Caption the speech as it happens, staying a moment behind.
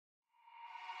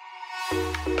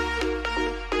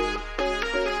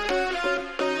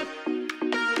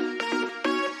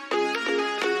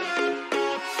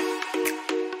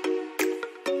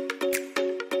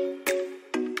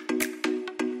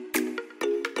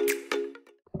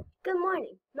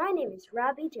morning. My name is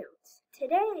Robbie Jones.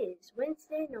 Today is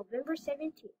Wednesday, November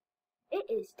 17th. It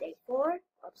is day 4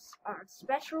 of our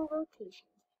special rotation.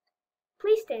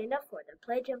 Please stand up for the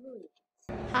Pledge of Allegiance.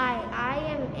 Hi, I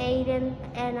am Aiden,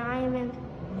 and I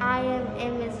am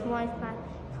in Miss Moore's class.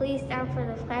 Please stand for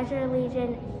the Pledge of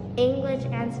Allegiance, English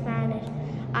and Spanish.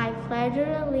 I pledge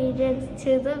allegiance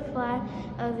to the flag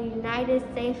of the United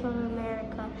States of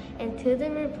America and to the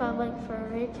republic for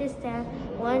which it stands,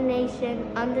 one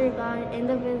nation, under God,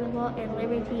 indivisible, and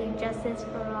liberty and justice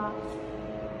for all.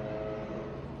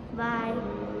 Bye.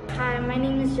 Hi, my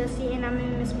name is Jessie and I'm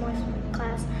in Miss Moore's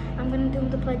class. I'm going to do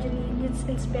the Pledge of Allegiance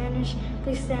in Spanish.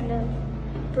 Please stand up.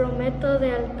 Prometo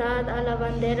lealtad a la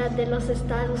bandera de los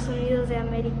Estados Unidos de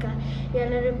América y a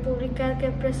la república que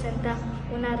presenta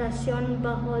una nación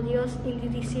bajo Dios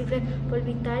indivisible, por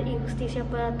libertad y justicia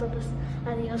para todos.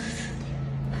 Adiós.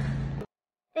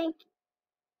 Thank you.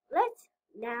 Let's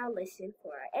now listen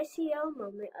for our SEL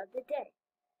moment of the day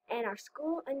and our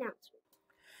school announcement.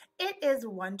 It is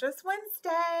Wondrous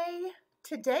Wednesday.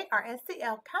 Today our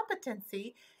SEL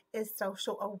competency is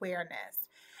social awareness.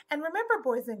 And remember,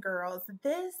 boys and girls,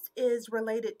 this is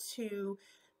related to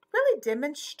really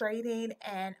demonstrating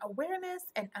an awareness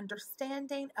and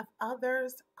understanding of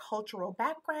others' cultural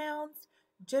backgrounds,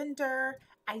 gender,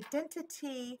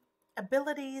 identity,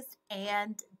 abilities,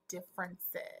 and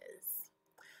differences.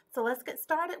 So let's get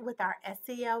started with our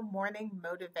SEL morning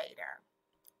motivator.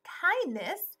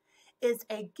 Kindness is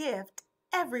a gift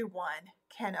everyone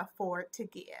can afford to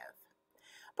give.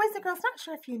 Boys and girls, not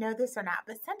sure if you know this or not,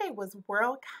 but Sunday was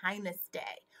World Kindness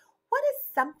Day. What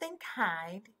is something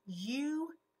kind you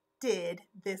did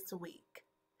this week?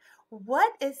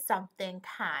 What is something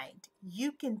kind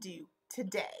you can do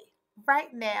today,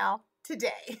 right now,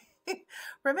 today?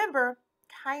 Remember,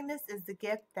 kindness is the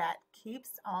gift that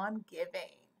keeps on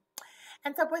giving.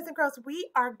 And so, boys and girls, we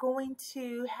are going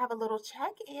to have a little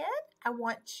check-in. I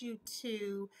want you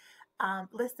to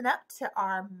listen up to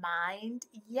our Mind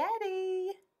Yeti.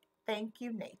 Thank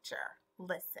you, nature.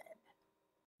 Listen.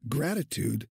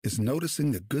 Gratitude is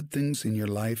noticing the good things in your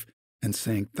life and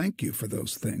saying thank you for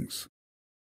those things.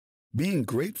 Being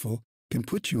grateful can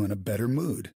put you in a better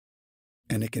mood,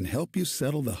 and it can help you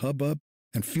settle the hubbub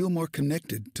and feel more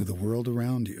connected to the world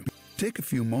around you. Take a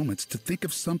few moments to think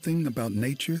of something about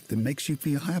nature that makes you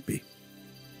feel happy.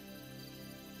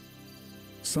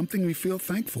 Something we feel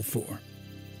thankful for,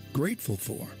 grateful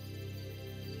for.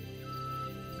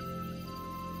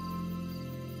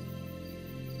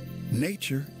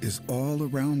 Nature is all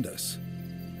around us,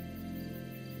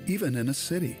 even in a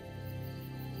city.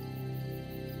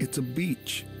 It's a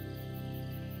beach,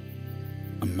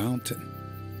 a mountain,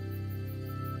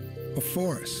 a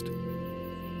forest,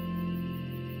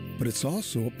 but it's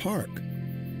also a park,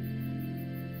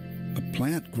 a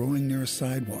plant growing near a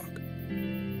sidewalk,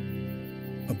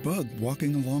 a bug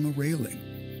walking along a railing,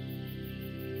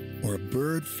 or a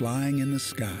bird flying in the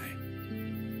sky.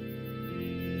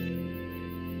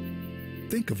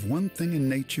 Think of one thing in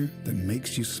nature that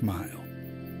makes you smile.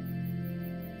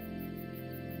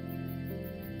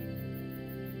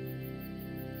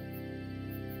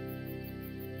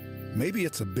 Maybe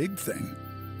it's a big thing,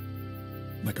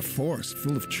 like a forest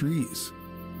full of trees.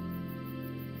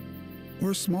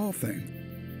 Or a small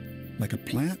thing, like a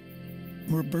plant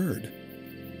or a bird.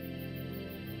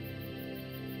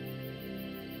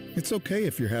 It's okay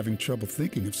if you're having trouble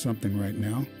thinking of something right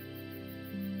now.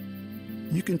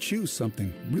 You can choose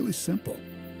something really simple,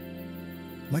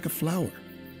 like a flower.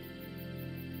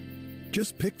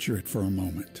 Just picture it for a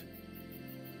moment.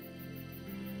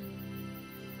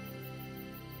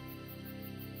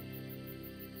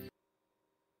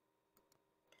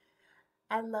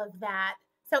 I love that.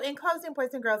 So in closing,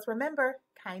 boys and girls, remember,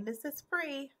 kindness is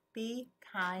free. Be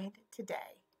kind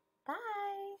today.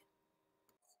 Bye.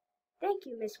 Thank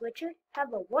you, Miss Witcher.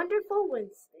 Have a wonderful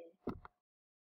Wednesday.